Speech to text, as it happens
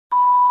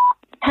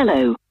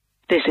Hello.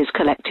 This is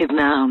Collective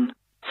Noun.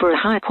 For a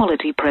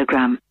high-quality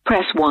program,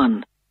 press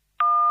 1.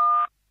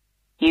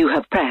 You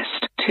have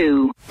pressed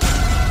 2.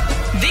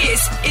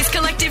 This is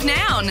Collective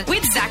Noun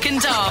with Zach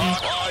and Dom.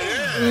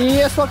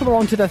 Yes, welcome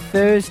along to the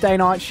Thursday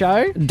night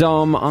show.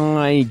 Dom,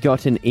 I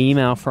got an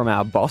email from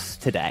our boss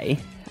today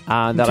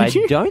that Did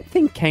you? don't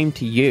think came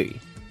to you.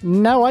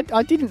 No, I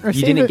didn't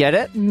receive it. You didn't get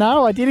it?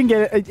 No, I didn't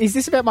get it. Is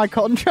this about my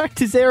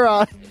contract? Is there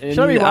a... Should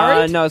I be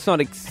worried? No, it's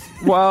not.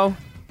 Well,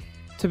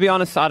 to be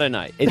honest, I don't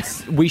know.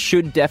 We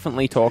should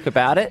definitely talk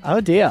about it. Oh,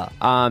 dear.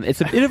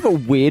 It's a bit of a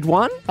weird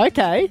one.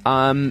 Okay.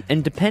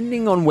 And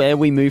depending on where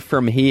we move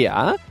from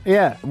here,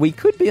 Yeah. we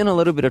could be in a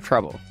little bit of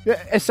trouble.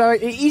 So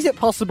is it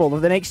possible that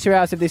the next 2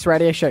 hours of this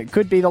radio show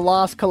could be the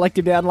last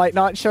Collective Down late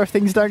night show if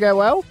things don't go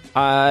well?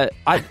 I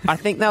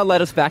think they'll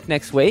let us back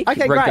next week,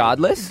 Okay,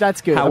 regardless. great.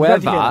 That's good. I'm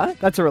glad to hear However, that.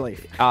 That's a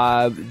relief.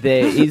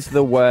 there is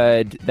the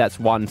word that's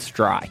one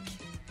strike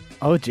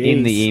Oh, geez.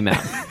 in the email.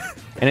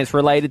 And it's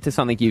related to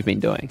something you've been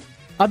doing.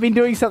 I've been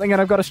doing something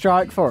and I've got a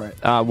strike for it.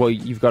 Well,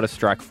 you've got a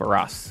strike for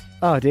us.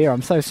 Oh, dear.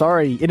 I'm so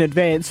sorry in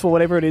advance for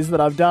whatever it is that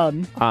I've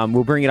done.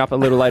 We'll bring it up a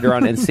little later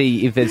on and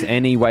see if there's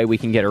any way we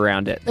can get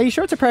around it. Are you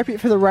sure it's appropriate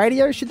for the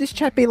radio? Should this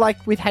chat be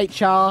like with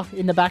HR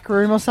in the back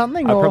room or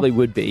something? I or? probably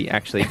would be,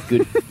 actually.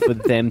 Good for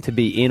them to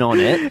be in on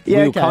it. Yeah,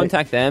 we'll okay.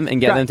 contact them and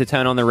get Great. them to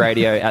turn on the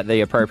radio at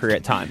the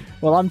appropriate time.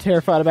 Well, I'm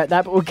terrified about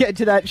that, but we'll get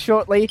to that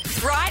shortly.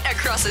 Right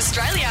across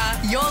Australia,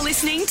 you're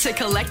listening to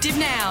Collective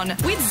Noun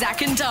with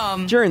Zach and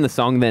Dom. During the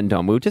song then,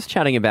 Dom, we were just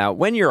chatting about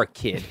when you're a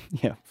kid,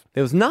 Yeah.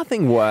 there was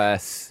nothing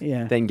worse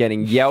Yeah. than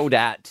getting yelled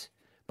at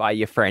by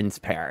your friend's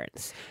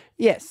parents.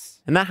 Yes.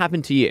 And that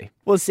happened to you.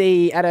 Well,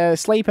 see, at a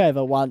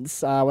sleepover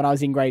once, when I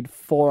was in grade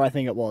 4, I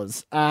think it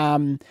was,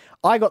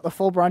 I got the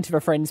full brunt of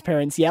a friend's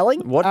parents yelling.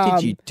 What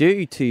did you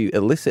do to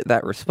elicit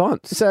that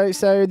response?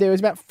 So there was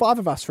about 5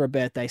 of us for a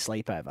birthday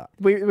sleepover.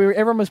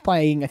 Everyone was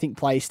playing, I think,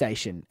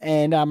 PlayStation,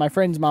 and my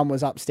friend's mum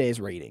was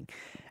upstairs reading.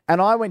 And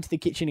I went to the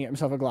kitchen to get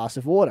myself a glass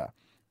of water.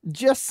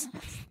 Just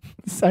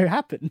so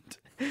happened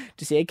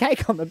to see a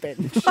cake on the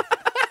bench.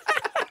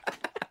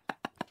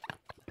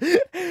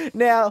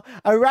 Now,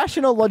 a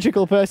rational,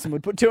 logical person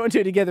would put 2 and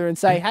 2 together and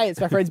say, hey, it's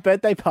my friend's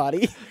birthday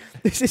party.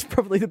 This is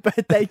probably the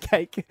birthday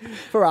cake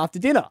for after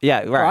dinner.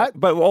 Yeah, right.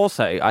 But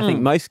also, I think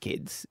most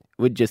kids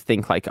would just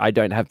think, like, I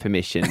don't have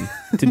permission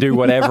to do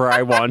whatever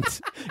I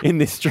want in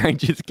this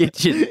stranger's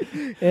kitchen.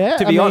 Yeah,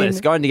 To be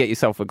honest, going to get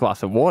yourself a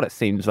glass of water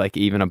seems like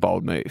even a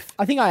bold move.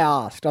 I think I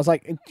asked. I was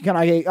like, can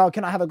I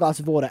have a glass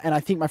of water? And I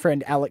think my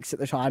friend Alex at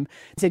the time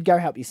said, go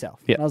help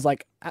yourself. Yeah. And I was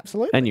like,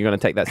 absolutely. And you're going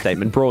to take that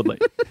statement broadly.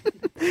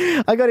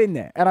 I got in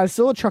there and I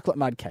saw a chocolate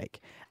mud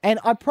cake. And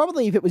I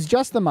probably, if it was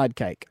just the mud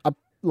cake,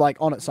 like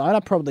on its own, I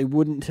probably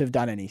wouldn't have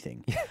done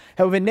anything.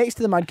 However, next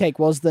to the mud cake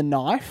was the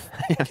knife.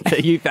 So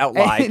you felt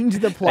like and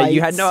the plates.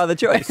 you had no other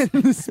choice. And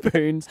the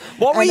spoons.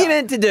 What were And you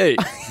meant to do?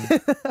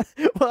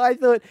 Well,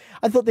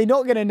 I thought they're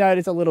not going to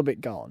notice a little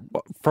bit gone.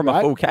 From a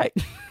Right? full cake?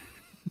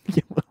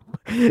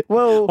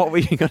 Well, What were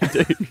you going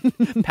to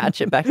do?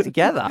 Patch it back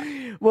together?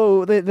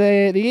 well,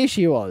 the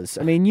issue was,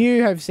 I mean,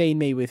 you have seen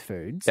me with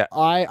foods. Yeah.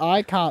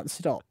 I can't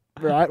stop.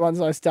 Right? Once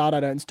I start, I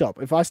don't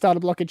stop. If I start a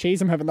block of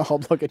cheese, I'm having the whole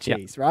block of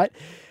cheese. Right?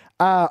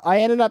 I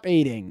ended up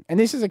eating, and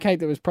this is a cake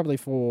that was probably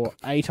for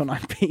 8 or 9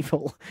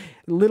 people.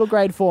 Little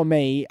grade 4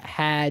 me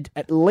had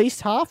at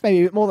least half, maybe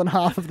a bit more than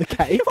half of the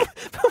cake.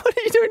 What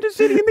are you doing just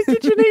sitting in the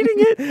kitchen eating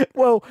it?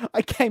 Well,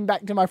 I came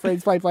back to my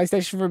friend's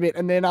PlayStation for a bit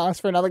and then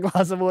asked for another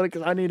glass of water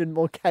because I needed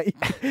more cake.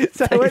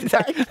 So I went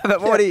back.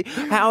 But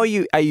how are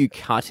you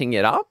cutting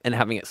it up and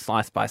having it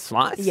slice by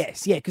slice?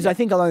 Yes, yeah, because I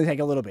think I'll only take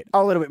a little bit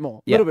more,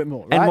 Yeah. a little bit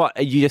more, right? And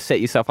what, you just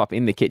set yourself up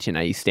in the kitchen?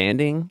 Are you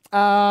standing? No,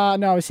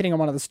 I was sitting on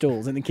one of the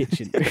stools in the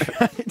kitchen.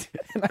 Right?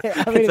 And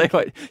I mean, It's like,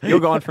 what, you're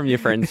gone from your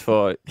friends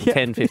for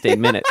 10, 15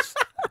 minutes.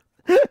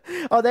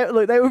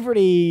 they were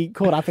pretty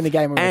caught up in the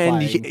game we were And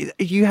playing.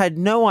 you had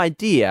no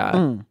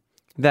idea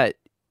that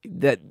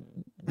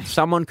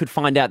someone could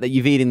find out that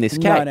you've eaten this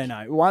cake.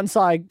 No. Once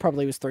I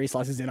probably was 3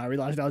 slices in, I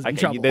realised I was in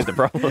trouble. There's a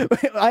problem.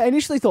 I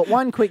initially thought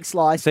one quick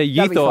slice. So you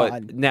that'd be thought,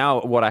 fine.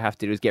 now what I have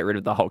to do is get rid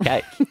of the whole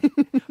cake.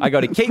 I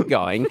got to keep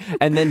going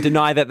and then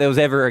deny that there was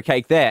ever a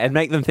cake there and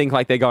make them think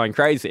like they're going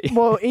crazy.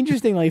 Well,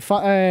 interestingly,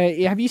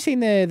 have you seen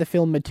the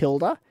film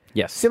Matilda?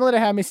 Yes. Similar to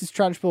how Mrs.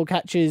 Trunchbull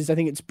catches, I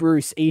think it's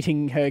Bruce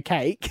eating her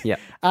cake. Yeah.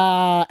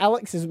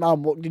 Alex's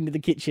mum walked into the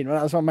kitchen when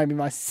I was on maybe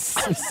my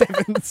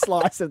 7th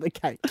slice of the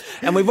cake.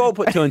 And we've all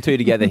put 2 and 2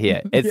 together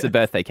here. It's the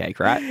birthday cake,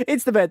 right?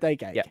 It's the birthday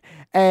cake. Yeah.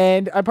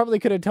 And I probably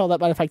could have told that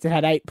by the fact it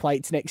had 8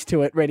 plates next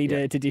to it ready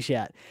to dish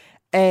out.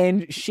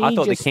 And she I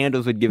thought just... the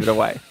candles would give it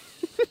away.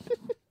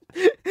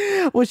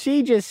 Well,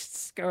 she just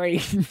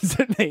screams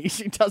at me.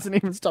 She doesn't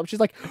even stop. She's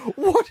like,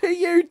 "What are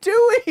you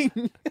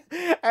doing?"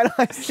 And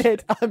I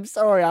said, "I'm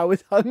sorry, I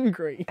was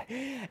hungry."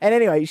 And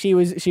anyway, she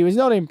was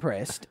not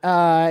impressed.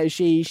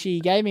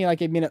 She gave me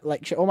like a minute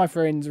lecture. All my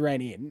friends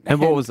ran in. And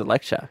what was the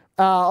lecture?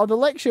 The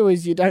lecture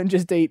was you don't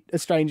just eat a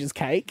stranger's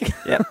cake.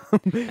 Yeah.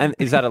 And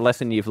is that a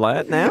lesson you've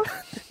learnt now?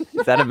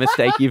 Is that a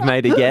mistake you've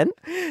made again?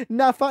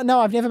 No,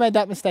 I've never made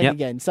that mistake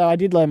again. So I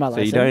did learn my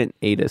lesson. So you don't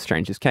eat a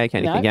stranger's cake,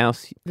 anything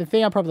else? The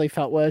thing I probably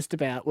felt worst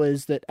about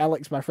was that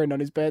Alex, my friend, on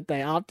his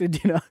birthday after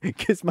dinner,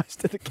 because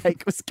most of the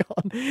cake was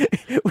gone,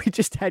 we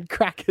just had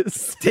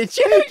crackers. Did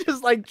you?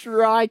 Just like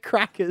dry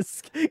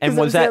crackers. And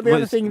was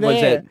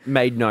it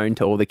made known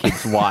to all the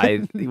kids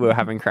why we were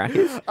having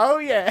crackers? Oh,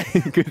 yeah.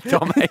 Because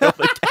Dom ate all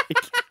the cake.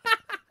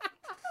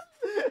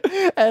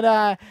 And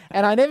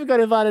I never got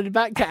invited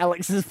back to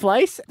Alex's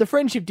place. The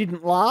friendship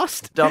didn't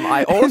last. Dom,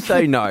 I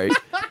also know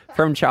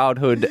from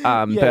childhood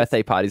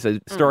birthday parties, a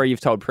story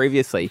you've told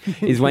previously,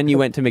 is when you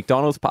went to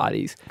McDonald's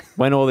parties,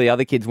 when all the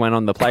other kids went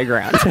on the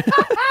playground.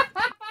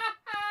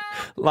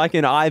 Like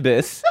an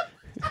ibis,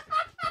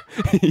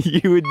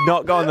 you would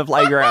not go on the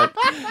playground,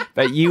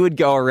 but you would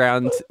go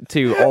around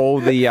to all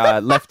the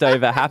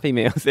leftover Happy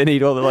Meals and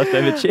eat all the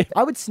leftover chips.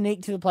 I would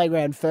sneak to the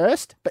playground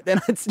first, but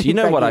then I'd sneak Do you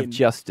know back what in. I've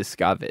just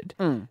discovered?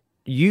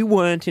 You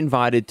weren't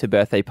invited to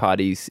birthday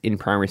parties in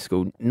primary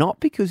school,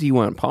 not because you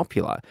weren't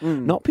popular,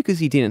 not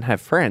because you didn't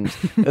have friends.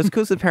 It was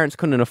because the parents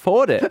couldn't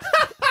afford it.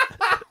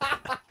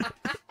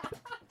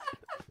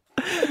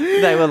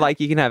 They were like,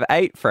 you can have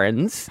 8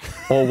 friends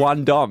or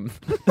 1 Dom.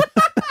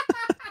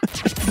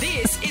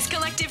 This is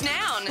Collective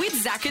Noun with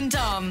Zach and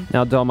Dom.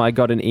 Now, Dom, I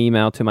got an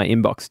email to my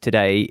inbox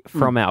today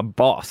from our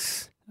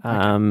boss.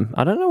 I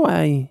don't know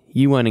why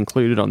you weren't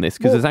included on this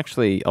because there's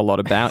actually a lot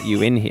about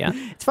you in here.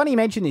 It's funny you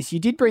mention this. You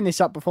did bring this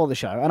up before the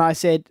show, and I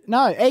said,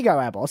 no, Ego,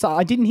 our boss.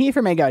 I didn't hear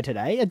from Ego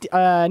today.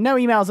 No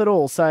emails at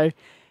all. So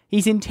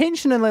he's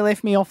intentionally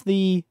left me off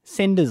the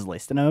senders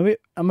list, and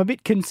I'm a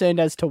bit concerned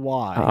as to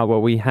why.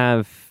 Well, we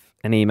have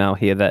an email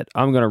here that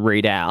I'm going to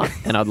read out,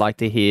 and I'd like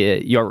to hear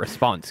your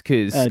response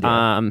because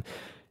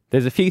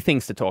there's a few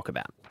things to talk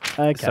about.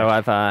 Okay. So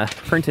I've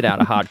printed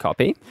out a hard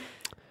copy.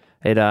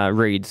 It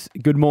reads,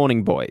 "Good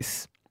morning,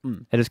 boys.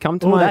 It has come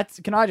to my..."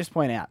 Can I just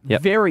point out,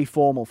 Yep. very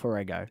formal for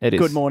Ego. It is.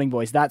 Good morning,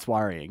 boys. That's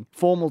worrying.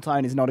 Formal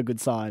tone is not a good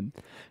sign.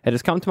 It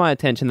has come to my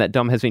attention that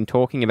Dom has been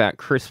talking about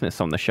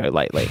Christmas on the show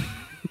lately.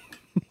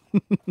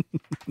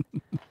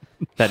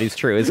 That is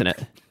true, isn't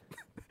it?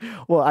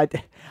 Well,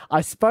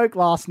 I spoke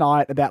last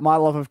night about my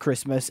love of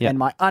Christmas Yep. and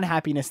my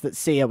unhappiness that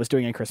Sia was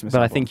doing a Christmas But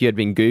I album. think you had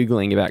been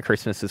Googling about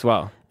Christmas as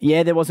well.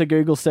 Yeah, there was a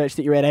Google search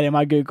that you read out in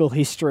my Google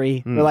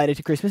history related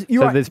to Christmas.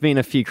 You're So right. there's been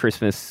a few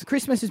Christmas...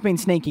 Christmas has been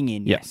sneaking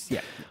in. Yes.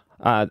 Yeah.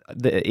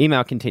 The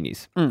email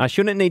continues. I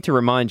shouldn't need to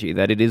remind you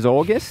that it is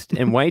August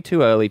and way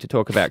too early to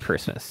talk about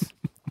Christmas.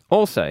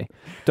 Also,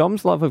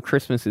 Dom's love of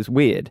Christmas is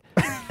weird,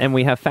 and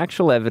we have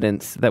factual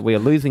evidence that we are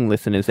losing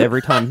listeners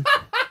every time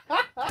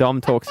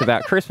Dom talks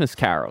about Christmas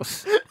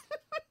carols.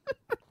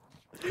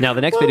 Now,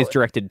 the next bit is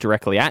directed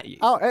directly at you.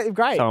 Oh,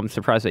 great. So I'm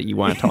surprised that you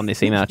weren't on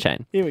this email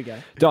chain. Here we go.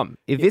 Dom,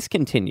 if this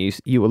continues,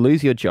 you will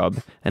lose your job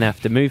and have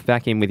to move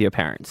back in with your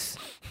parents.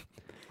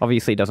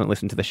 Obviously, he doesn't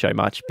listen to the show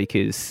much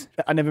because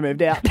I never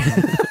moved out.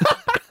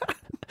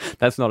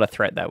 that's not a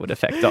threat that would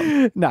affect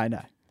Dom. No.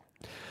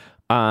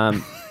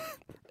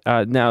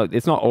 Now,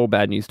 it's not all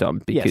bad news,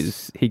 Dom,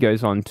 because he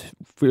goes on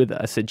with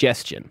a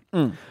suggestion.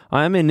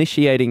 I am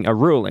initiating a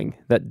ruling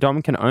that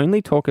Dom can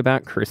only talk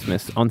about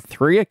Christmas on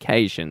 3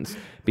 occasions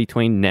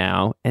between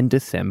now and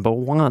December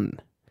 1.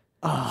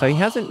 So he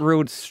hasn't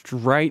ruled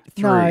straight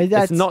through. No,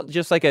 that's... It's not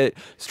just like a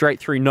straight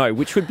through no,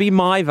 which would be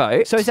my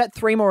vote. So is that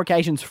 3 more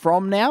occasions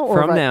from now?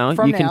 Or From now,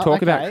 you can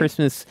talk about okay.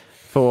 Christmas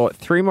for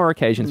 3 more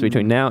occasions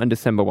between now and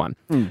December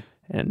 1.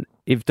 And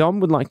if Dom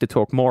would like to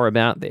talk more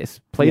about this,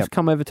 please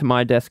come over to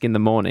my desk in the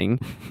morning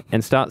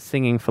and start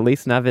singing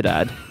Feliz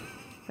Navidad,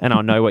 and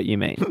I'll know what you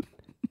mean.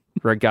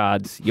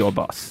 Regards, your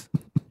boss.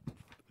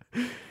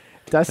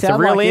 Does It's a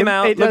sound real like him.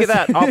 email. It Look does-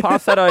 at that. I'll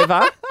pass that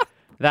over.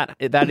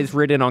 That is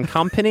written on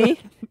company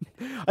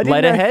I didn't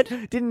letterhead.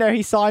 Know, didn't know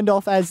he signed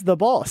off as the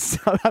boss.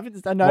 I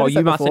haven't noticed Well, you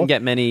that mustn't before.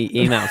 get many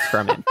emails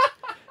from him.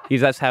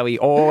 Because that's how he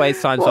always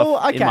signs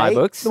off in my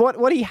books.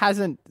 What he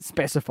hasn't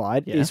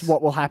specified Yes. is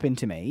what will happen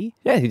to me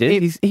Yeah, he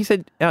did. He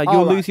said,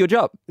 you'll lose your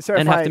job So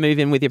and if have to move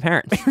in with your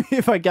parents.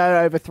 if I go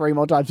over 3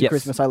 more times at Yes.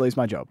 Christmas. I lose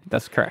my job.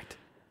 That's correct.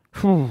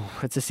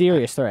 It's a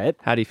serious threat.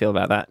 How do you feel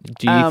about that?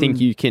 Do you think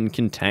you can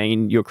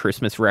contain your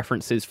Christmas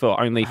references for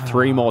only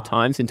 3 more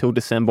times until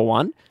December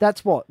 1?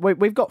 That's what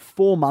we've got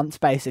 4 months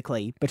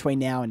basically between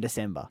now and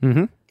December.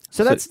 Mm-hmm.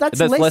 So that's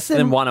less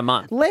than 1 a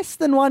month. Less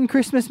than 1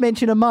 Christmas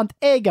mention a month.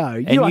 Ego, you are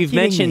And you've kidding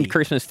mentioned me.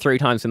 Christmas 3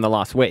 times in the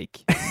last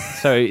week.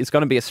 So it's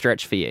going to be a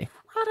stretch for you.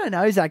 I don't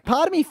know, Zach.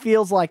 Part of me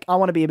feels like I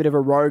want to be a bit of a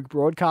rogue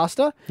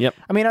broadcaster. Yep.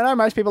 I mean, I know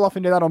most people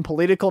often do that on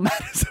political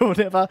matters or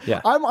whatever.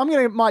 Yeah. I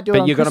might do it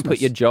But on you're going to Christmas.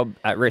 put your job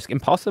at risk,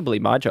 and possibly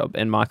my job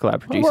and Michael, our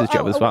producer's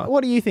job as well.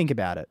 What do you think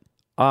about it?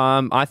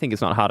 I think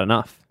it's not hard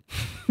enough.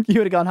 You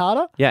would have gone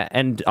harder? Yeah,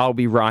 and I'll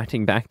be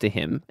writing back to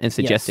him and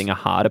suggesting a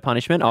harder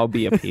punishment. I'll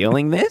be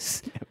appealing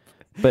this,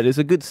 but it's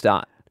a good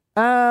start.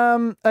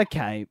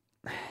 Okay.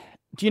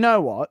 Do you know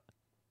what?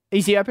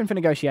 Is he open for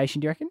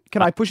negotiation, do you reckon?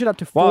 Can I push it up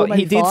to 4, Well,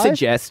 maybe he did 5?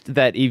 suggest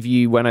that if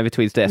you went over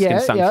to his desk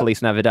and sung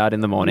Feliz Navidad in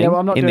the morning Yeah, well,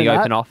 I'm not in doing the that.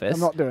 open office,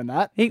 I'm not doing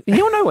that.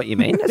 he'll know what you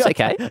mean. It's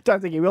okay.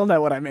 Don't think he will know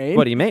what I mean.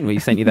 What do you mean? We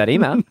sent you that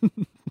email.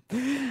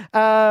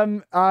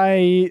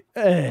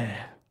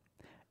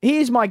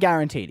 Here's my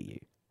guarantee to you.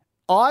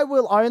 I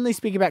will only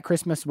speak about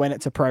Christmas when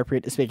it's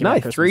appropriate to speak about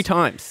No, Christmas. 3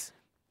 times.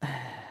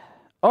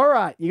 All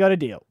right, you got a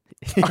deal.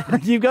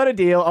 You've got a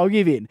deal. I'll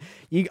give in.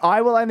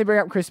 I will only bring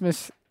up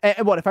Christmas.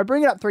 What if I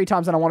bring it up 3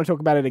 times and I want to talk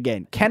about it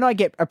again? Can I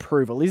get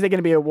approval? Is there going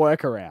to be a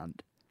workaround?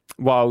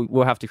 Well,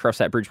 we'll have to cross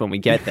that bridge when we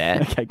get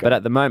there. Okay, good. But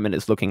at the moment,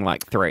 it's looking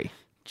like 3.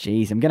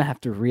 Jeez, I'm going to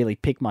have to really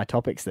pick my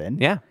topics then.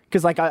 Yeah.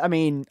 Because, I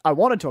mean, I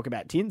want to talk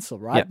about tinsel,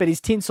 right? Yep. But is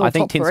tinsel I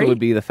think top 3? tinsel would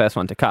be the first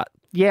one to cut.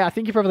 Yeah, I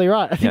think you're probably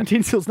right. I think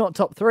tinsel's not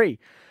top 3.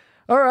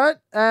 All right.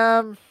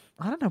 I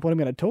don't know what I'm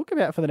going to talk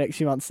about for the next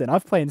few months then.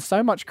 I've planned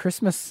so much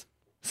Christmas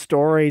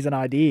stories and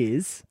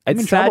ideas. I'm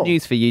in It's sad trouble.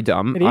 news for you,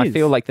 Dom. It I is.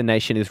 feel like the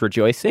nation is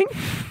rejoicing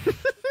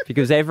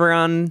because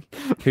everyone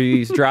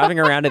who's driving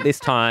around at this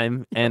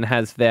time and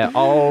has their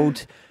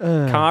old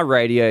car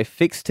radio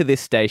fixed to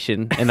this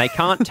station and they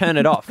can't turn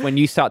it off when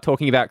you start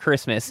talking about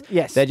Christmas,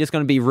 Yes. they're just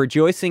going to be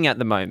rejoicing at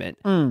the moment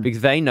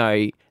because they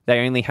know they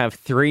only have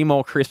 3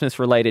 more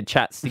Christmas-related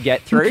chats to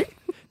get through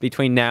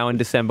between now and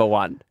December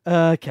 1.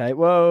 Okay,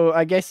 well,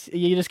 I guess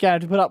you're just going to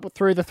have to put up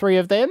through the 3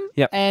 of them.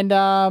 Yep. And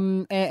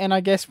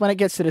I guess when it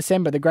gets to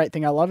December, the great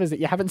thing I love is that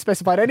you haven't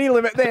specified any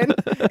limit then.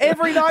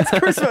 Every night's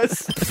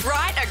Christmas.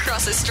 Right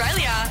across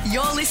Australia,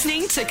 you're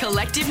listening to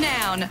Collective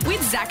Noun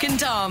with Zach and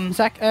Dom.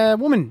 Zach, a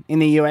woman in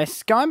the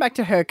US, going back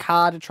to her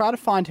car to try to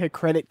find her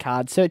credit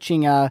card,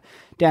 searching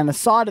down the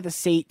side of the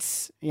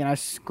seats,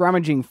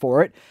 scrummaging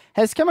for it,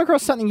 has come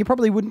across something you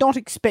probably would not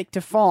expect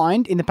to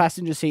find in the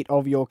passenger seat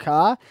of your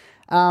car.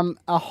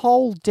 A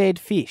whole dead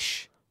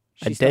fish.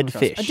 A dead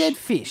fish? A dead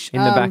fish.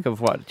 In the back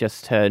of what?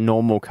 Just her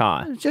normal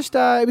car? Just,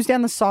 it was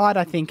down the side,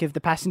 I think, of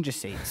the passenger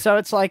seat. So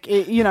it's like,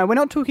 we're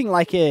not talking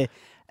like a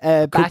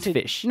battered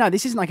fish. No,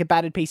 this isn't like a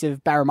battered piece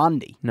of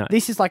barramundi. No.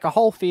 This is like a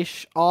whole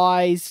fish,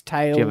 eyes,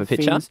 tail, Do you have a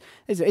picture? fins.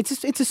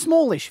 It's a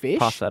smallish fish.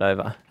 Pass that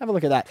over. Have a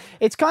look at that.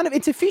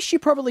 It's a fish you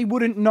probably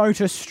wouldn't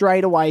notice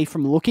straight away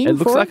from looking It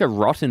looks for like a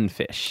rotten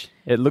fish.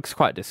 It looks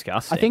quite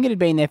disgusting. I think it had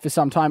been there for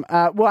some time.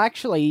 Well,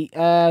 actually,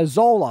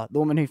 Zola, the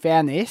woman who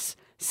found this,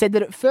 said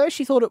that at first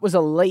she thought it was a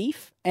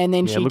leaf, and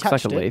then Yeah, she it looks like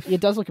touched a it. leaf. It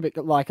does look a bit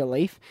like a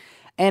leaf.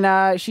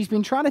 And she's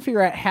been trying to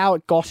figure out how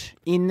it got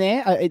in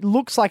there. It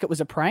looks like it was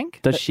a prank.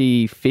 Does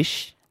she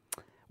fish?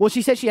 Well,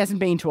 she said she hasn't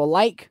been to a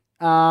lake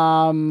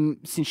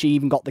since she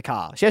even got the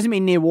car. She hasn't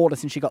been near water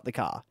since she got the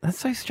car. That's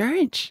so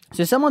strange.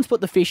 So someone's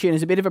put the fish in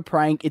as a bit of a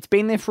prank. It's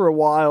been there for a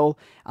while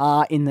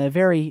in the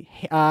very...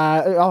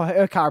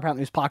 her car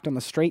apparently was parked on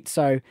the street,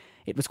 so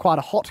it was quite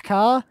a hot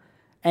car.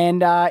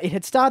 And it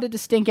had started to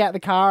stink out the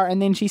car,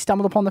 and then she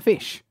stumbled upon the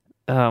fish.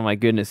 Oh, my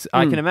goodness.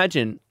 I can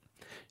imagine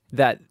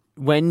that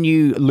when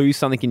you lose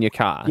something in your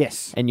car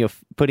Yes. and you're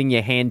putting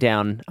your hand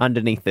down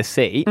underneath the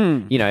seat,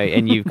 and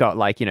you've got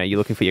you're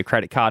looking for your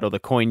credit card or the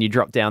coin you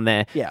drop down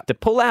there, Yeah. to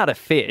pull out a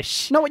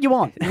fish Not what you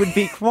want. would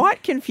be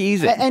quite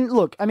confusing. And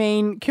look, I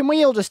mean, can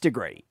we all just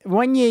agree?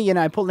 When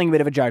you're, pulling a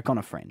bit of a joke on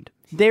a friend,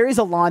 there is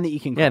a line that you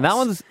can cross. Yeah, that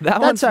one's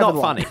That's not over the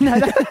line. funny.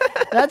 No,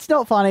 that's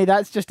not funny.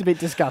 That's just a bit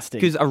disgusting.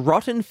 Because a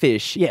rotten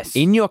fish Yes.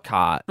 in your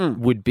car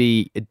would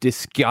be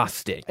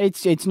disgusting.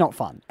 It's not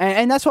fun.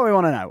 And that's what we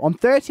want to know. On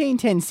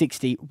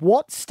 131060,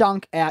 what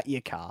stunk out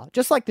your car?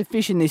 Just like the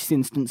fish in this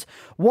instance,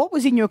 what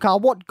was in your car?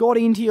 What got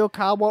into your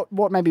car?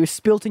 What maybe was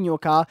spilt in your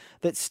car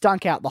that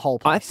stunk out the whole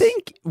place? I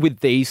think with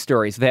these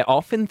stories, they're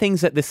often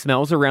things that the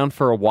smell's around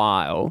for a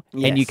while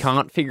and you Yes.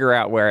 can't figure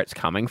out where it's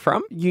coming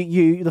from.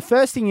 You the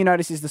first thing you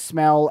notice is the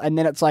smell, and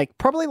then it's like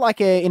probably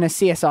like in a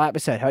CSI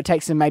episode how it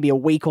takes them maybe a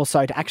week or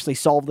so to actually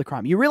solve the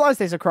crime. You realize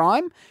there's a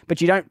crime, but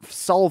you don't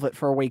solve it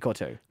for a week or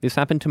two. This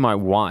happened to my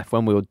wife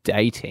when we were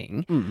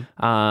dating.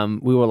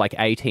 We were like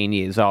 18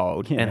 years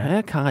old and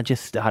her car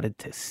just started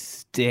to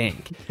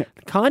stink.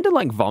 Kind of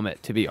like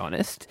vomit, to be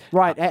honest.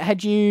 Right?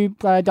 Had you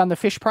done the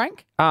fish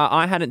prank?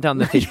 I hadn't done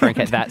the fish prank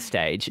at that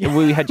stage.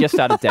 We had just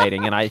started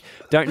dating, and I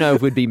don't know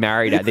if we'd be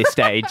married at this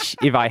stage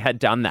if I had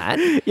done that.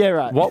 Yeah,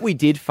 right. What we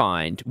did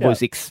find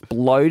was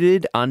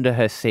exploded under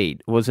her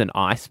seat was an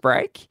ice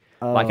break.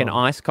 Like an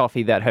iced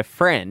coffee that her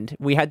friend,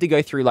 we had to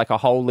go through like a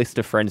whole list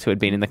of friends who had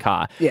been in the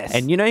car. Yes.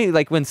 And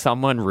like when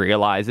someone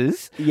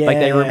realizes, like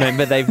they Yeah.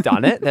 remember they've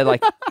done it, they're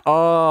like,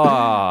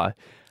 oh,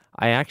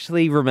 I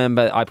actually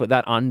remember I put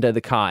that under the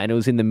car and it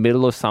was in the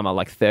middle of summer,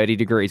 like 30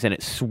 degrees, and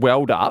it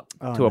swelled up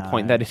to a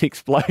point that it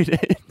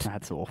exploded.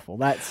 That's awful.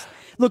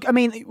 Look, I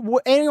mean,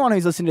 anyone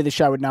who's listened to the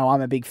show would know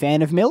I'm a big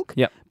fan of milk.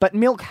 Yep. But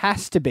milk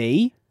has to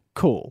be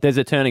cool. There's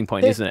a turning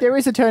point, isn't it? There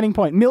is a turning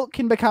point. Milk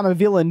can become a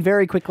villain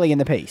very quickly in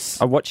the piece.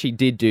 What she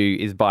did do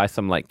is buy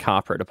some like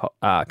carpet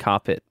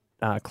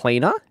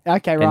cleaner.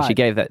 Okay, right. And she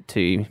gave that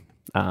to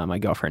my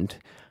girlfriend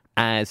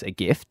as a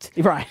gift.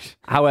 Right.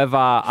 However,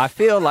 I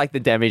feel like the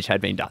damage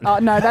had been done.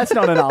 No, that's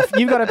not enough.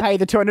 You've got to pay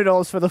the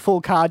 $200 for the full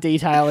car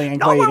detailing and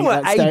No cleaning one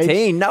at was that stage.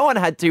 18. No one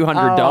had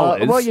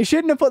 $200. Well, you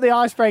shouldn't have put the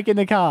ice break in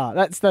the car.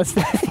 That's their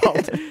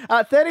fault.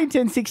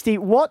 131060,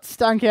 what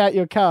stunk out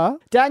your car?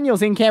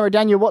 Daniel's in Canberra.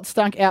 Daniel, what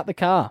stunk out the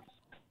car?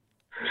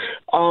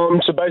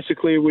 So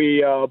basically,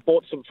 we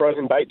bought some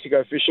frozen bait to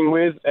go fishing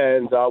with,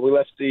 and we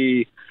left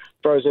the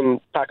frozen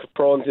pack of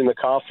prawns in the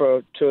car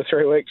for 2 or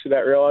 3 weeks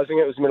without realising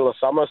it. It was the middle of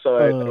summer, so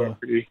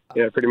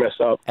they were pretty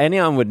messed up.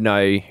 Anyone would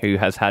know who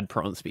has had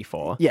prawns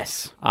before.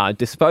 Yes.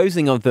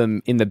 Disposing of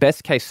them in the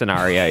best case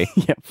scenario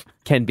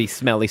can be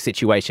smelly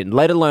situation,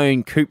 let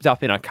alone cooped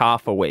up in a car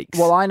for weeks.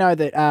 Well, I know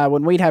that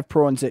when we'd have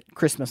prawns at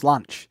Christmas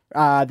lunch,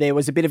 there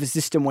was a bit of a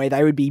system where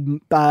they would be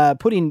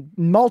put in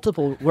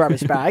multiple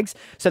rubbish bags.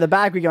 So the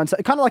bag would go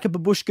inside, kind of like a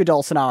babushka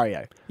doll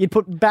scenario. You'd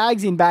put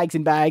bags in bags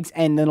in bags,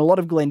 and then a lot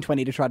of Glen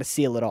 20 to try to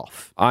seal it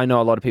off. I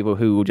know a lot of people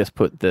who will just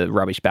put the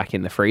rubbish back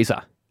in the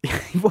freezer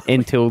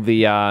until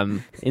the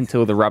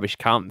rubbish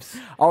comes,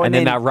 and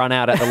then they'll run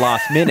out at the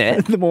last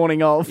minute, the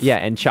morning of,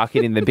 and chuck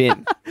it in the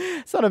bin.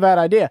 It's not a bad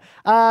idea.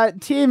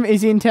 Tim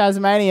is in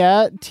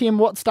Tasmania. Tim,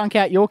 what stunk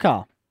out your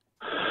car?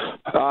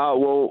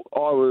 Well,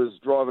 I was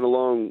driving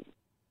along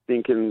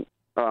thinking,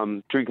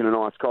 drinking an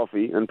iced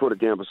coffee and put it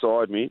down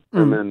beside me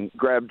and then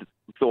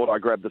thought I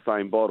grabbed the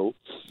same bottle.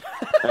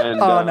 And,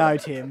 no,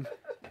 Tim.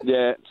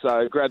 Yeah,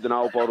 so grabbed an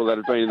old bottle that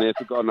had been in there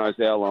for God knows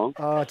how long.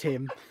 Oh,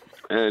 Tim.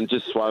 And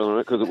just swallowing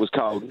it because it was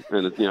cold,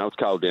 and it's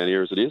cold down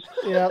here as it is.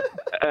 Yep.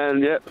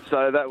 And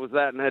so that was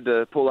that, and had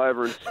to pull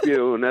over and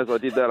spew. And as I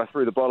did that, I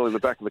threw the bottle in the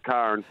back of the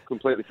car and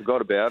completely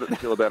forgot about it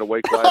until about a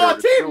week later.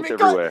 Tim,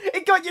 everywhere.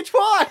 It got you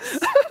twice.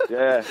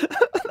 Yeah.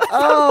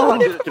 Oh. I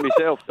did it to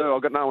myself too. I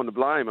got no one to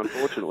blame,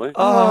 unfortunately.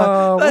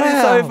 Oh,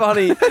 that's so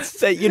funny.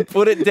 So you'd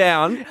put it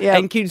down,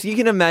 and kids, you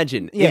can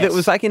imagine if it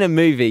was like in a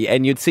movie,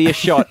 and you'd see a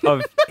shot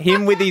of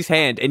him with his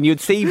hand, and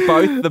you'd see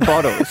both the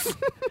bottles.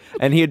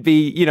 And he'd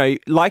be,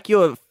 like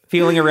you're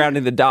feeling around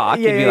in the dark.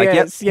 He'd be like,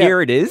 yep,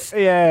 here it is.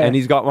 Yeah. And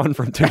he's got one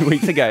from 2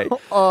 weeks ago.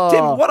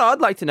 Tim, what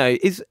I'd like to know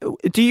is,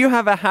 do you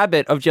have a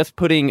habit of just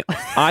putting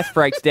ice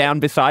breaks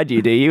down beside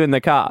you, do you, in the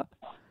car?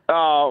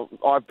 Oh,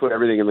 I put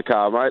everything in the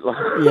car, mate.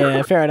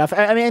 Yeah, fair enough.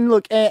 I mean,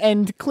 look,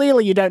 and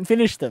clearly you don't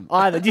finish them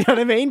either. Do you know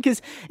what I mean?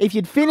 Because if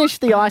you'd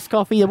finished the iced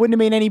coffee, there wouldn't have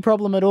been any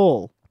problem at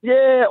all.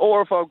 Yeah,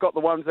 or if I've got the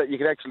ones that you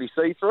can actually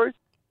see through.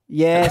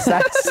 Yes,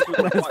 that's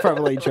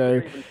probably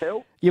true.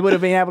 You would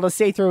have been able to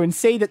see through and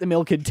see that the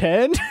milk had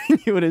turned.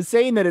 You would have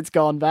seen that it's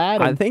gone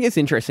bad. I think it's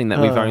interesting that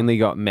we've only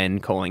got men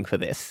calling for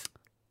this.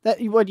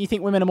 What do you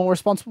think, women are more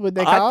responsible with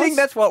their cars? I think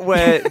that's what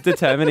we're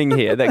determining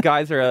here, that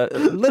guys are a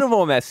little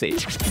more messy.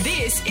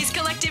 This is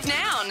Collective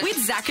Noun with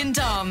Zach and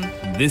Dom.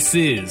 This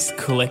is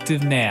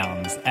Collective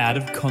Noun's Out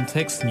of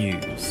Context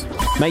News.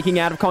 Making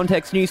out of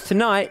context news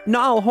tonight,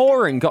 Niall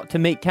Horan got to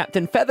meet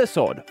Captain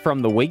Feathersword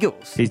from the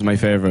Wiggles. He's my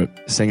favourite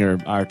singer,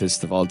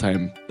 artist of all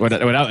time.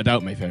 Without a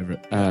doubt, my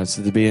favourite.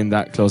 So to be in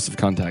that close of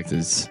contact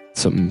is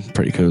something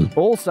pretty cool.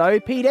 Also,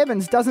 Pete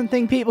Evans doesn't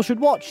think people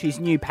should watch his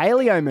new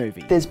paleo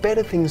movie. There's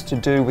better things to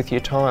do with your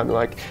time,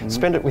 like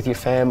spend it with your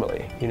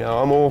family.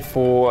 I'm all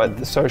for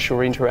the social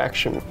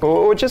interaction.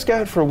 Or just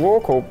go out for a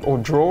walk or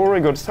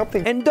drawing or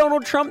something. And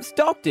Donald Trump's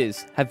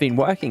doctors have been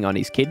working on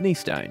his kidney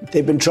stone.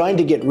 They've been trying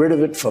to get rid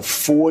of it for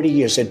 40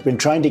 years. They've been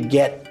trying to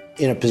get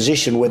in a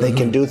position where they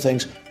can do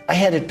things. I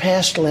had it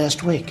passed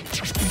last week.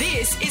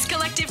 This is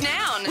Collective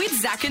Noun with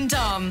Zach and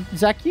Dom.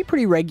 Zach, you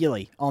pretty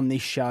regularly on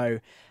this show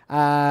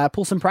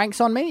pull some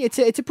pranks on me. It's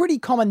a pretty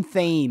common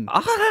theme.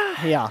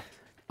 Yeah.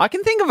 I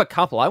can think of a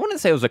couple. I wouldn't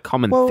say it was a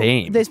common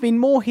theme. There's been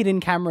more hidden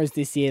cameras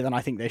this year than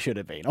I think there should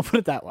have been. I'll put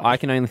it that way. I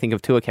can only think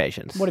of 2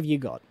 occasions. What have you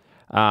got?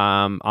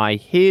 I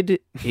hid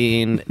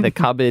in the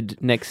cupboard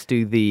next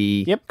to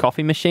the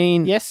coffee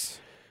machine. Yes.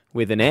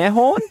 With an air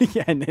horn.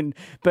 Yeah, and then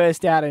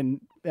burst out and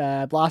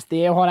blast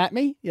the air horn at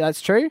me. Yeah,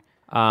 that's true.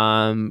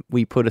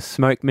 We put a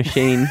smoke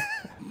machine.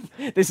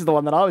 This is the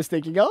one that I was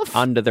thinking of.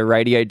 Under the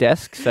radio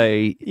desk,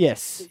 so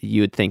yes,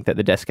 you would think that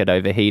the desk had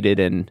overheated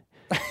and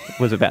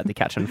was about to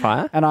catch on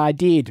fire. And I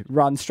did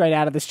run straight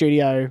out of the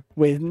studio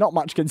with not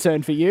much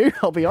concern for you,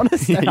 I'll be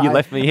honest. You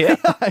left me here.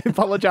 I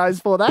apologise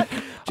for that.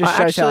 Just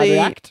shows how I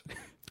react.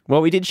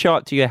 Well, we did show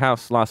up to your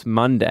house last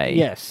Monday.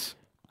 Yes.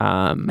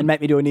 And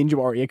make me do a Ninja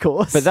Warrior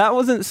course. But that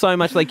wasn't so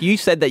much like you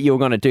said that you were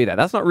going to do that.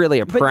 That's not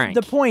really a prank.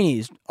 But the point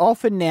is,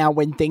 often now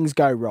when things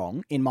go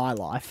wrong in my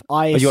life,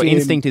 I assume... Your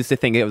instinct is to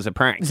think it was a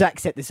prank.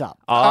 Zach set this up.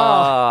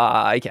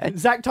 Okay.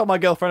 Zach told my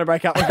girlfriend to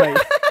break up with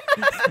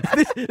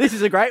me. This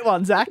is a great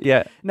one, Zach.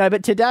 Yeah. No,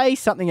 but today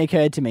something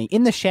occurred to me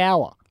in the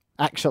shower,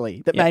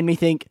 actually, that made me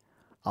think,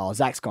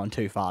 Zach's gone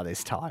too far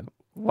this time.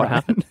 What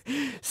happened?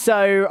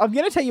 So I'm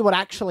going to tell you what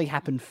actually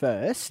happened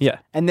first. Yeah.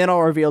 And then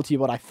I'll reveal to you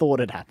what I thought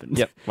had happened.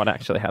 Yep. What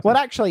actually happened? What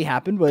actually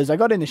happened was I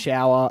got in the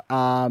shower,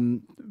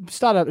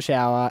 started up the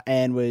shower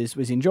and was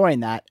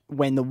enjoying that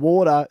when the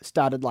water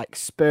started like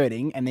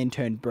spurting and then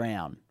turned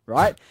brown,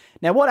 right?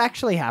 Now, what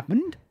actually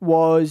happened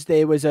was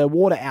there was a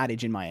water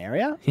outage in my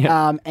area.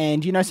 Yeah.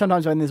 And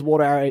sometimes when there's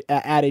water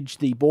outage,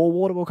 the bore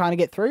water will kind of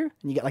get through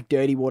and you get like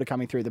dirty water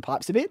coming through the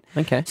pipes a bit.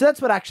 Okay. So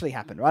that's what actually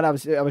happened, right? I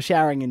was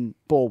showering in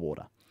bore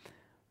water.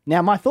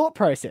 Now, my thought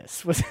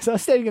process was, as I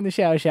was standing in the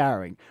shower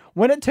showering,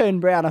 when it turned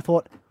brown, I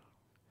thought,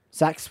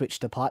 Zach switched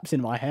the pipes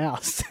in my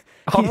house.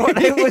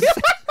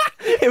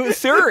 It was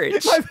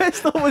sewage. My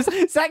first thought was,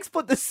 Zach's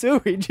put the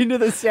sewage into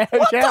the shower.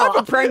 What type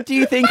of prank do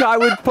you think I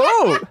would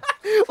pull?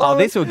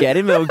 This will get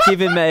him. It'll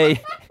give him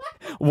a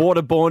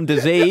waterborne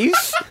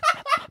disease.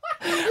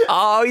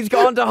 Oh, he's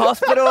gone to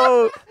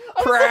hospital.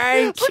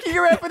 Prank. Looking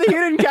around for the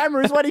hidden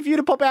cameras, waiting for you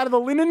to pop out of the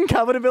linen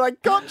cupboard and be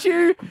like, got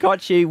you.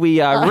 Got you. We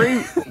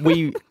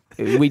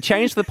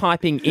changed the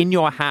piping in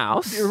your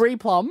house.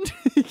 Replumbed.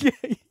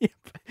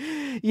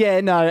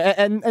 Yeah, no,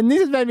 and this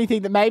has made me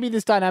think that maybe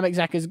this dynamic,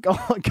 Zach, has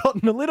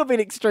gotten a little bit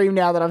extreme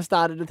now that I've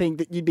started to think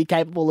that you'd be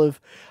capable of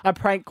a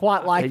prank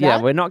quite like that.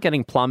 Yeah, we're not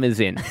getting plumbers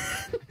in.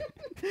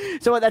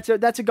 So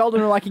that's a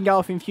golden rule I can go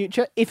off in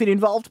future. If it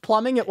involved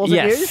plumbing, it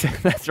wasn't Yes, you.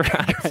 that's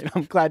right. Great,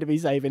 I'm glad to be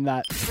saving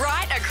that.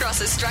 Right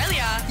across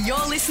Australia,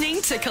 you're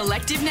listening to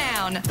Collective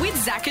Noun with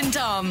Zach and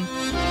Dom.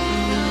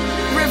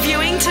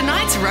 Reviewing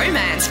tonight's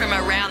romance from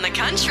around the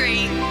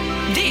country,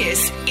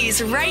 this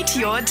is Rate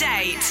Your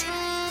Date.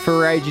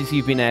 For ages,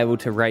 you've been able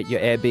to rate your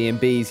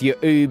Airbnbs, your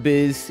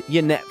Ubers,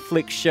 your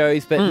Netflix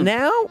shows, but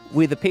now,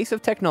 with a piece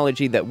of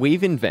technology that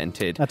we've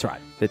invented, That's right.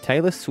 the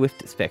Taylor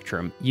Swift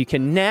Spectrum, you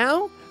can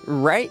now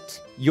rate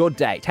your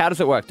date. How does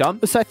it work, Dom?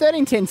 So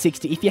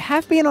 131060, if you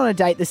have been on a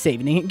date this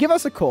evening, give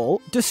us a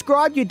call,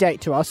 describe your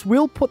date to us,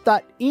 we'll put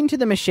that into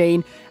the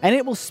machine and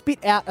it will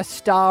spit out a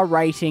star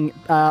rating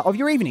of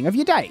your evening, of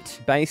your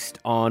date. Based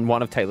on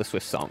one of Taylor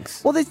Swift's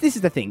songs. Well, this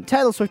is the thing.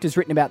 Taylor Swift has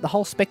written about the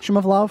whole spectrum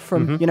of love,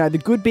 from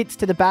the good bits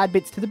to the bad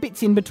bits to the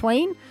bits in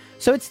between.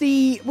 So it's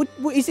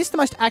is this the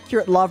most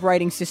accurate love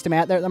rating system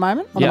out there at the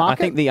moment on the market? I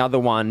think the other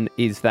one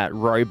is that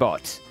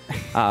robot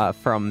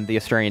from the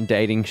Australian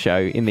dating show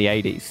in the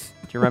 80s.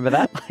 Do you remember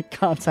that? I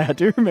can't say I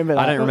do remember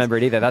that. I don't remember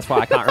it either. That's why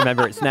I can't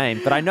remember its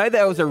name. But I know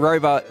there was a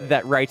robot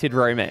that rated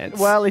romance.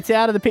 Well, it's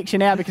out of the picture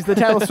now because the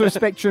Taylor Swift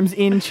Spectrum's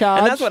in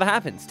charge. And that's what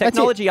happens.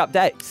 Technology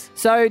updates.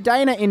 So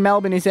Dana in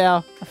Melbourne is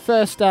our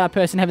first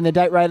person having the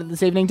date rated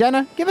this evening.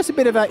 Dana, give us a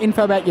bit of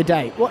info about your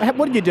date.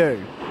 What did you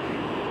do?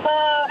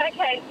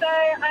 Okay, so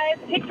I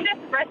picked this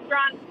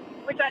restaurant,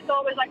 which I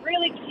thought was like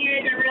really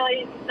cute and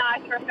really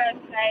nice for a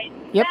first date.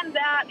 Yep. Turns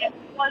out it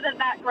wasn't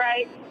that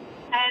great.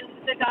 And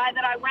the guy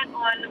that I went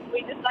on,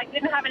 we just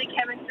didn't have any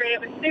chemistry. It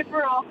was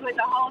super awkward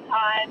the whole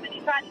time, and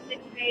he tried to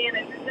kiss me, and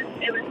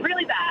it was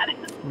really bad.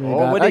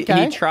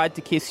 He tried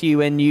to kiss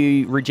you and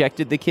you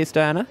rejected the kiss,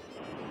 Diana?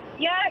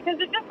 Yeah, because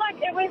it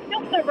was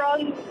just the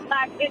wrong,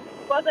 it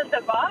wasn't the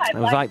vibe. It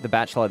was like The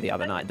Bachelor the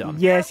other night, Dom.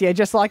 Yes,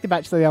 just like The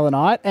Bachelor the other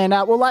night. And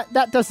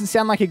that doesn't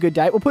sound like a good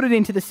date. We'll put it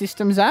into the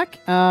system, Zach.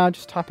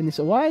 Just typing this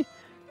away.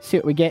 See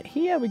what we get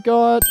here. We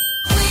got...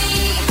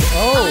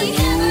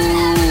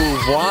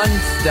 Ooh, 1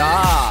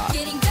 star.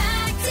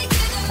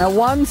 A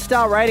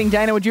 1-star rating.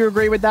 Dana, would you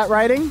agree with that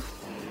rating?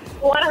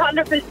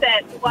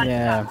 100%. 1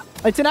 star.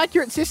 It's an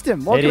accurate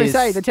system. What can we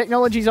say? The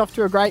technology's off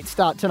to a great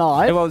start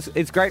tonight.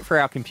 It's great for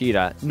our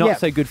computer, not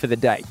so good for the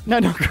date. No,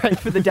 not great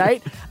for the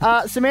date.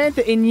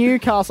 Samantha in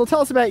Newcastle,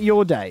 tell us about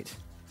your date.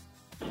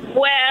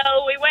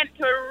 Well, we went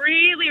to a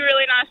really,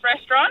 really nice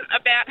restaurant.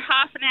 About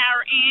half an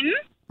hour in,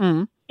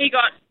 he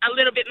got a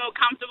little bit more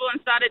comfortable and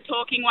started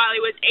talking while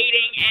he was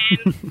eating,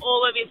 and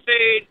all of his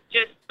food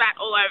just spat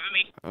all over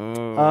me.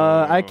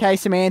 Okay,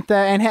 Samantha.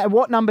 And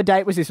what number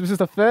date was this? Was this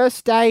the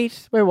first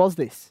date? Where was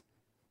this?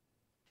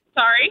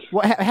 Sorry?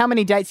 How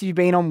many dates have you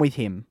been on with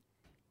him?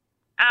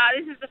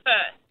 This is the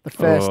first. The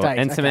first date.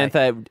 And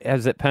Samantha,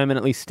 has it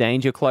permanently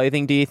stained your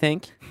clothing, do you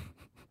think?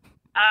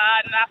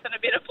 Nothing, a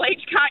bit of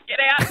bleach can't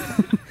get out.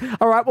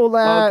 All right,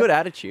 well... good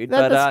attitude.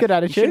 That's good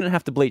attitude. You shouldn't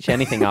have to bleach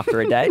anything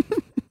after a date.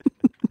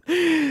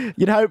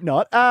 You'd hope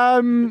not.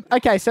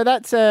 Okay, so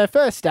that's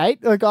first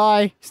date. The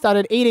guy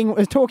started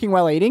talking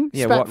while eating,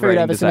 spat food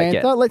over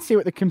Samantha. Let's see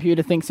what the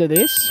computer thinks of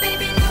this.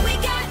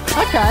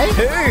 Okay.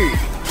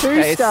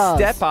 2 stars.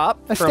 Step up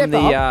from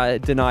the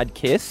denied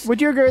kiss.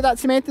 Would you agree with that,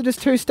 Samantha? Does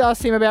 2 stars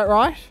seem about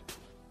right?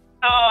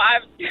 Oh,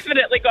 I've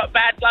definitely got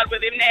bad blood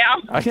with him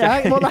now.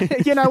 Okay, well,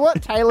 you know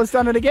what? Taylor's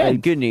done it again.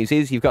 The good news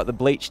is you've got the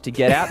bleach to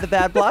get out the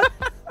bad blood.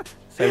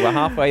 So we're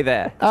halfway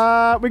there.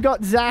 We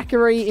got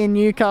Zachary in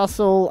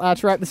Newcastle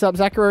to wrap this up.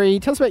 Zachary,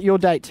 tell us about your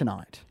date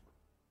tonight.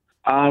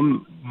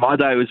 My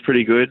day was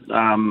pretty good.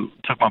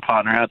 Took my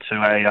partner out to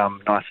a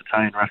nice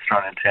Italian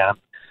restaurant in town.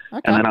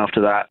 Okay. And then after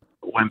that,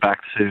 went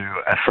back to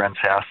a friend's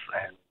house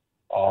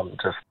and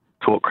just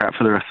talk crap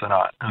for the rest of the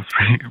night. It was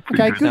pretty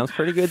good. Sounds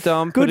pretty good,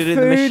 Dom. Good Put it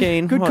food, in the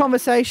machine. Good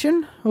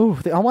conversation. Oh,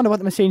 I wonder what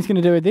the machine's going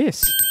to do with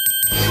this.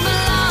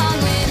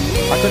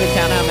 I couldn't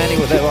count how many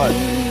there was.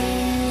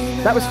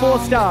 That was 4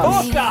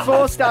 stars. 4 stars.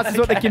 4 stars is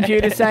what the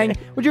computer's saying.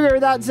 Would you agree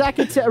with that, Zach?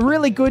 It's a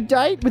really good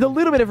date with a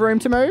little bit of room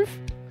to move.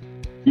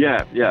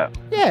 Yeah. Yeah.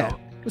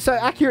 So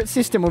accurate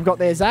system we've got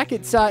there, Zach.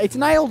 It's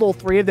nailed all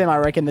 3 of them, I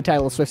reckon, the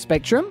Taylor Swift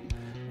Spectrum.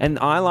 And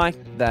I like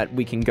that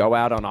we can go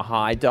out on a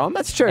high, Dom.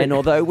 That's true. And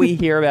although we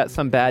hear about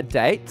some bad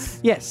dates,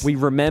 yes, we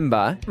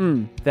remember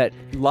that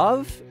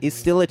love is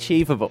still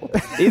achievable,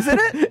 isn't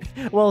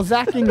it? Well,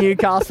 Zach in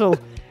Newcastle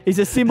is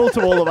a symbol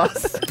to all of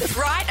us.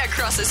 Right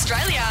across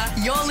Australia,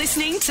 you're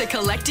listening to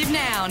Collective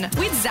Noun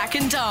with Zach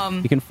and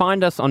Dom. You can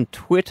find us on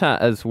Twitter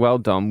as well,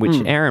 Dom, which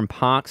Erin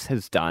Parks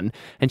has done.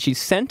 And she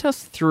sent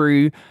us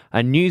through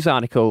a news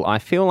article I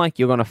feel like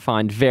you're going to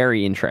find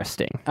very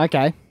interesting.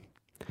 Okay.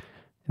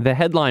 The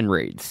headline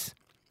reads,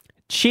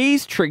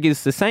 "Cheese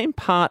triggers the same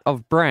part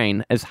of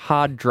brain as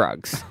hard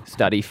drugs,"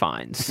 study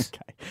finds.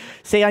 Okay.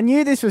 See, I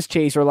knew this was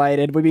cheese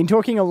related. We've been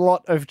talking a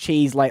lot of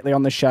cheese lately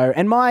on the show,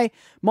 and my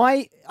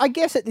I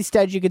guess at this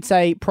stage you could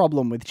say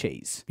problem with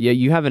cheese. Yeah,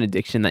 you have an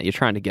addiction that you're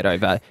trying to get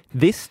over.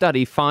 This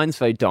study finds,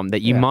 though, Dom,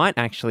 that you might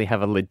actually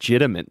have a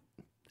legitimate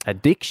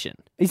addiction.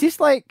 Is this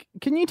like,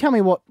 can you tell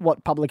me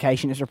what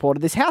publication has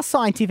reported this? How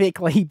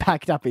scientifically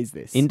backed up is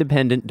this?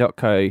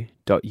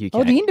 Independent.co.uk.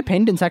 Oh, the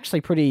Independent's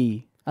actually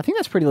pretty, I think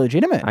that's pretty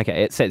legitimate.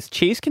 Okay, it says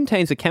cheese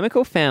contains a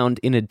chemical found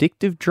in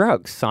addictive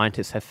drugs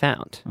scientists have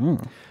found.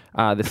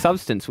 The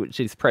substance, which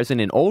is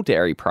present in all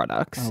dairy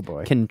products,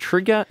 can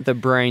trigger the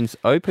brain's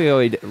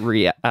opioid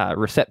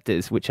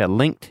receptors, which are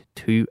linked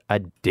to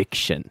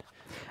addiction.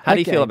 How do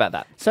you feel about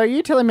that? So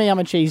you're telling me I'm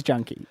a cheese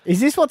junkie. Is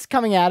this what's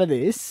coming out of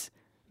this?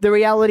 The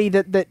reality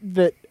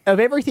that of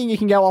everything you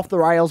can go off the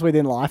rails with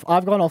in life,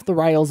 I've gone off the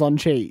rails on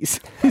cheese.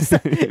 Is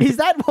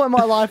that what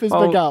my life has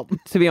become?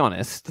 To be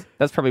honest,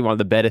 that's probably one of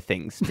the better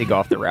things to go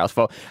off the rails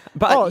for.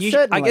 But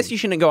I guess you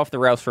shouldn't go off the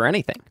rails for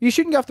anything. You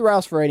shouldn't go off the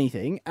rails for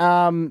anything.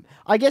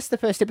 I guess the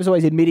first step is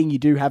always admitting you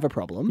do have a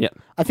problem. Yeah.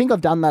 I think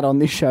I've done that on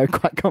this show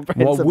quite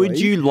comprehensively. Well, would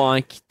you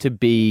like to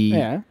be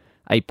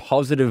a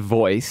positive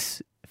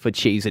voice for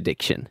cheese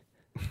addiction?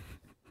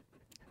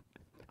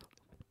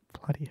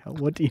 Bloody hell,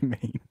 what do you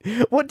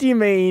mean? What do you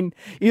mean?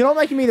 You're not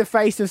making me the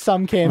face of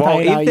some campaign,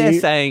 well, are if they're you?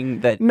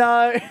 saying that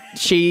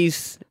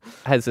cheese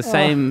has the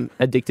same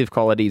addictive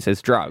qualities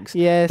as drugs,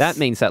 that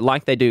means that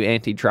like they do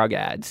anti-drug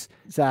ads,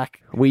 Zach,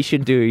 we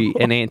should do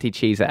an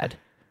anti-cheese ad.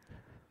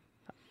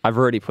 I've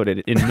already put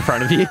it in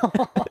front of you.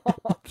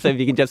 So if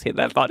you can just hit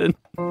that button.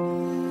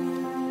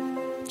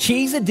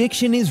 Cheese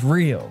addiction is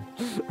real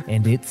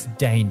and it's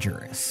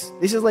dangerous.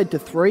 This has led to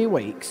 3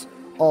 weeks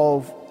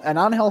of an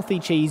unhealthy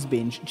cheese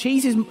binge.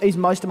 Cheese is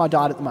most of my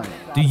diet at the moment.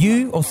 Do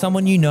you or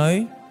someone you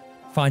know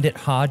find it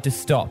hard to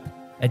stop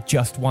at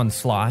just one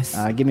slice?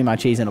 Give me my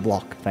cheese in a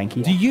block, thank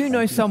you. Do you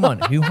know someone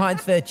who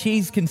hides their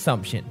cheese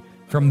consumption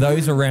from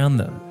those around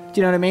them?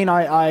 Do you know what I mean?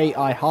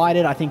 I hide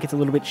it. I think it's a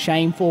little bit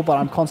shameful, but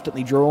I'm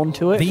constantly drawn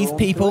to it. These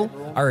people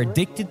are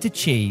addicted to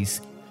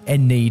cheese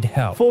and need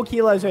help. 4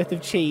 kilos worth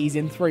of cheese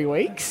in 3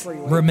 weeks.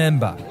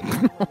 Remember,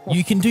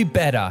 you can do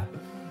better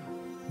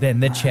than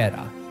the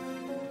cheddar.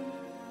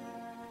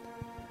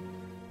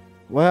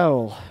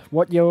 Well,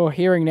 what you're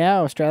hearing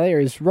now, Australia,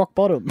 is rock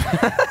bottom.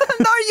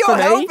 No, you're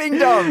helping,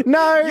 Dom.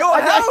 No,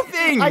 you're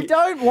helping. I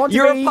don't want to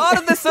You're be... a part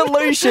of the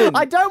solution.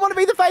 I don't want to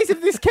be the face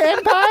of this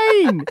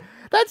campaign.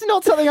 That's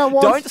not something I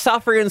want. Don't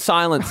suffer in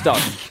silence,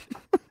 Dom.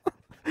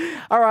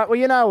 All right, well,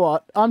 you know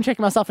what? I'm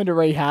checking myself into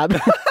rehab.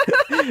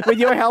 With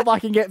your help, I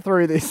can get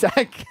through this,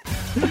 Zach.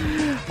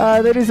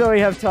 That is all we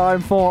have time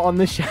for on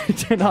the show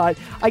tonight.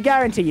 I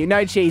guarantee you,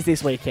 no cheese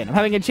this weekend. I'm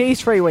having a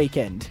cheese-free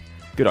weekend.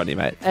 Good on you,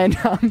 mate. And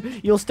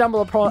you'll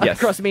stumble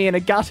across me in a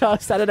gutter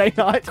Saturday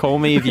night. Call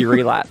me if you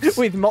relapse.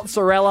 With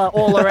mozzarella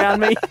all around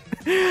me.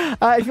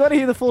 If you want to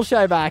hear the full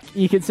show back,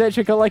 you can search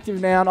for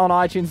Collective Noun on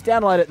iTunes.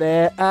 Download it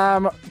there.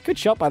 Good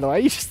shot, by the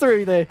way. You just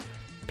threw the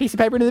piece of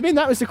paper into the bin.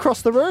 That was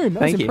across the room.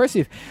 That was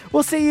impressive.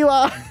 We'll see you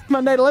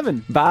Monday at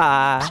 11.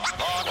 Bye.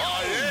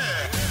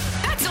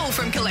 That's all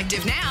from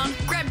Collective Noun.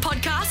 Grab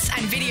podcasts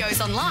and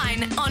videos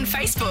online on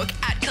Facebook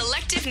at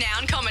Collective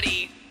Noun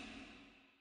Comedy.